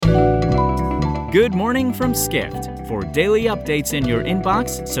Good morning from Skift. For daily updates in your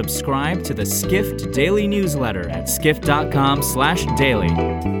inbox, subscribe to the Skift Daily newsletter at skift.com/daily.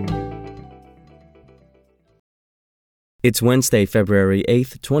 It's Wednesday, February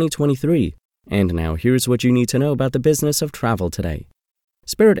 8th, 2023. And now here's what you need to know about the business of travel today.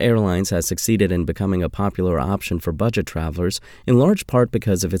 Spirit Airlines has succeeded in becoming a popular option for budget travelers, in large part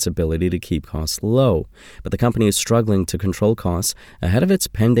because of its ability to keep costs low. But the company is struggling to control costs ahead of its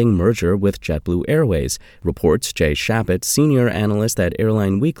pending merger with JetBlue Airways, reports Jay Shabbat, senior analyst at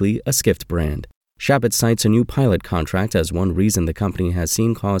Airline Weekly, a Skift brand. Shabbat cites a new pilot contract as one reason the company has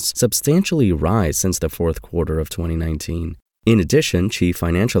seen costs substantially rise since the fourth quarter of 2019. In addition, Chief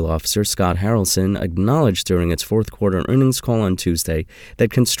Financial Officer Scott Harrelson acknowledged during its fourth quarter earnings call on Tuesday that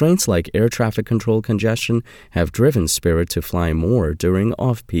constraints like air traffic control congestion have driven Spirit to fly more during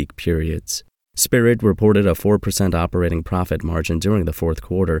off-peak periods. Spirit reported a 4% operating profit margin during the fourth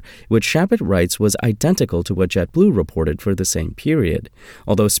quarter, which Shabbat writes was identical to what JetBlue reported for the same period.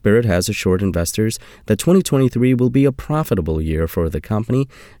 Although Spirit has assured investors that 2023 will be a profitable year for the company,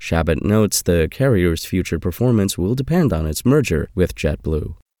 Shabbat notes the carrier's future performance will depend on its merger with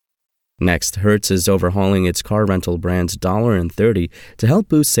JetBlue. Next, Hertz is overhauling its car rental brand $1.30 to help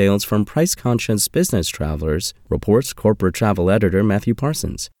boost sales from price-conscious business travelers, reports corporate travel editor Matthew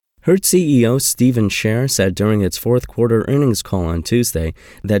Parsons. Hertz CEO Stephen Scher said during its fourth quarter earnings call on Tuesday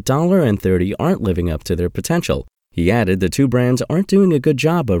that $1.30 aren't living up to their potential. He added the two brands aren't doing a good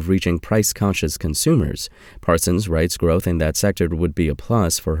job of reaching price-conscious consumers. Parsons writes growth in that sector would be a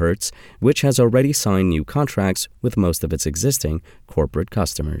plus for Hertz, which has already signed new contracts with most of its existing corporate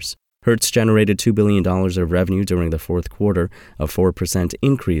customers. Hertz generated $2 billion of revenue during the fourth quarter, a 4%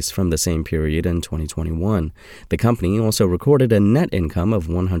 increase from the same period in 2021. The company also recorded a net income of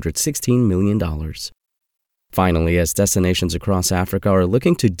 $116 million. Finally, as destinations across Africa are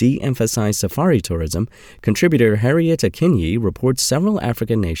looking to de-emphasize safari tourism, contributor Harriet Akinyi reports several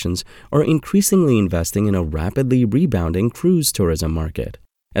African nations are increasingly investing in a rapidly rebounding cruise tourism market.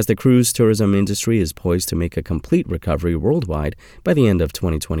 As the cruise tourism industry is poised to make a complete recovery worldwide by the end of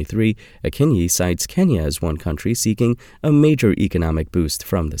 2023, Akinyi cites Kenya as one country seeking a major economic boost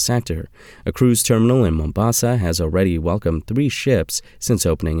from the sector. A cruise terminal in Mombasa has already welcomed 3 ships since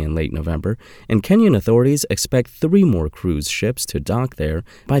opening in late November, and Kenyan authorities expect 3 more cruise ships to dock there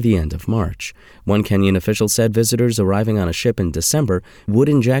by the end of March. One Kenyan official said visitors arriving on a ship in December would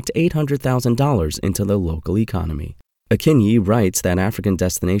inject $800,000 into the local economy. Akinyi writes that African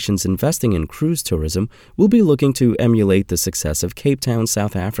destinations investing in cruise tourism will be looking to emulate the success of Cape Town,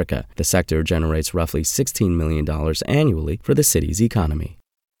 South Africa. The sector generates roughly $16 million annually for the city's economy.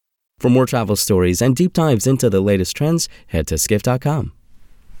 For more travel stories and deep dives into the latest trends, head to skift.com.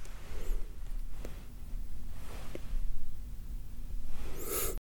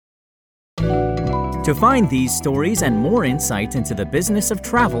 To find these stories and more insight into the business of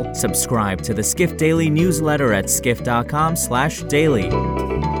travel, subscribe to the Skift Daily newsletter at skift.com/daily.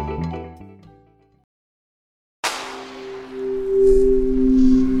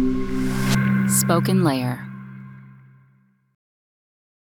 Spoken Layer.